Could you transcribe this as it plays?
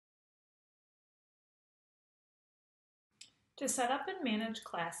To set up and manage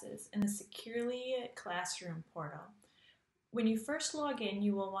classes in the Securely Classroom portal, when you first log in,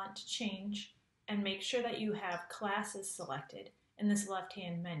 you will want to change and make sure that you have classes selected in this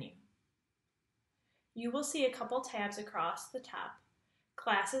left-hand menu. You will see a couple tabs across the top.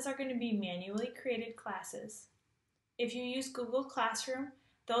 Classes are going to be manually created classes. If you use Google Classroom,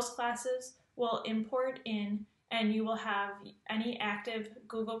 those classes will import in and you will have any active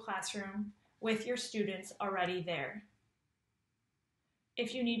Google Classroom with your students already there.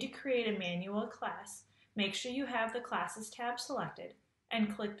 If you need to create a manual class, make sure you have the Classes tab selected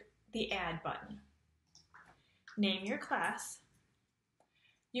and click the Add button. Name your class.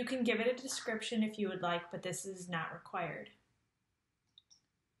 You can give it a description if you would like, but this is not required.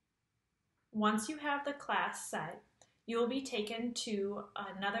 Once you have the class set, you will be taken to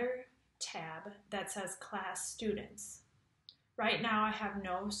another tab that says Class Students. Right now I have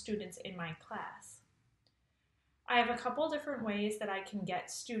no students in my class. I have a couple different ways that I can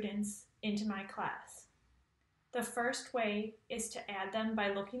get students into my class. The first way is to add them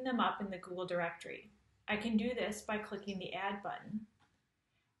by looking them up in the Google directory. I can do this by clicking the Add button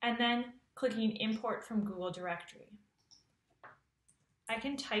and then clicking Import from Google directory. I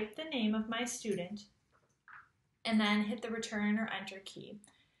can type the name of my student and then hit the Return or Enter key.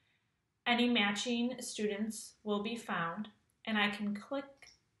 Any matching students will be found, and I can click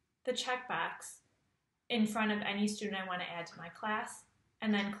the checkbox in front of any student I want to add to my class,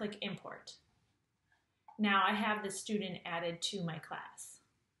 and then click Import. Now I have the student added to my class.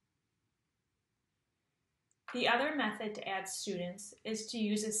 The other method to add students is to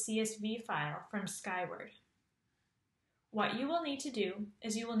use a CSV file from Skyward. What you will need to do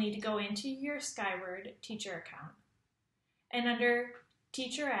is you will need to go into your Skyward teacher account, and under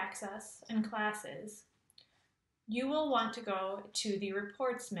Teacher Access and Classes, you will want to go to the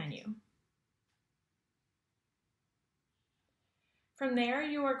Reports menu. From there,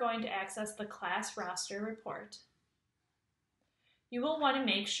 you are going to access the class roster report. You will want to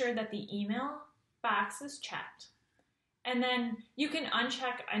make sure that the email box is checked. And then you can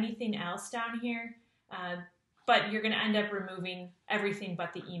uncheck anything else down here, but you're going to end up removing everything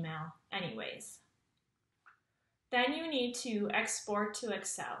but the email anyways. Then you need to export to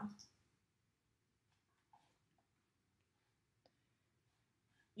Excel.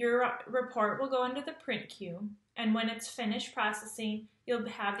 Your report will go into the print queue, and when it's finished processing, you'll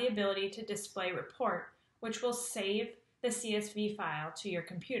have the ability to display report, which will save the CSV file to your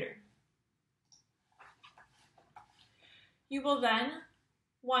computer. You will then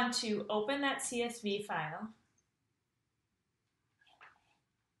want to open that CSV file,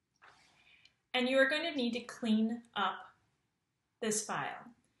 and you are going to need to clean up this file.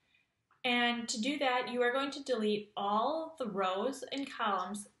 And to do that, you are going to delete all the rows and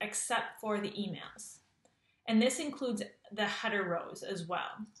columns except for the emails. And this includes the header rows as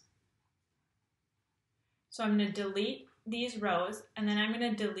well. So I'm going to delete these rows, and then I'm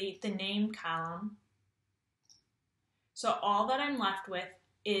going to delete the name column. So all that I'm left with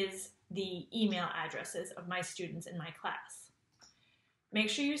is the email addresses of my students in my class. Make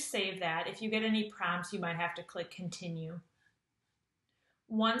sure you save that. If you get any prompts, you might have to click Continue.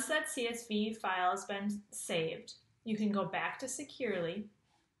 Once that CSV file has been saved, you can go back to Securely,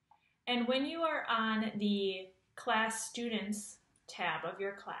 and when you are on the Class Students tab of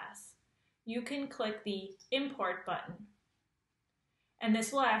your class, you can click the Import button. And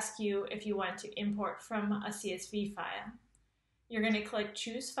this will ask you if you want to import from a CSV file. You're going to click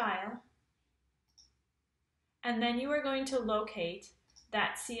Choose File, and then you are going to locate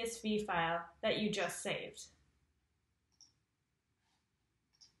that CSV file that you just saved.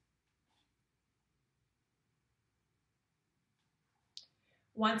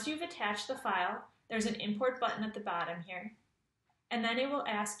 Once you've attached the file, there's an Import button at the bottom here, and then it will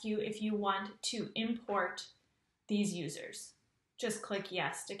ask you if you want to import these users. Just click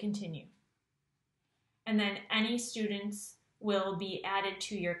Yes to continue. And then any students will be added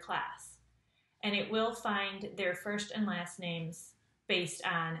to your class, and it will find their first and last names based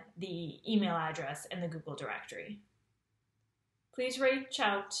on the email address in the Google directory. Please reach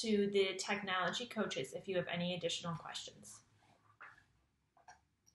out to the technology coaches if you have any additional questions.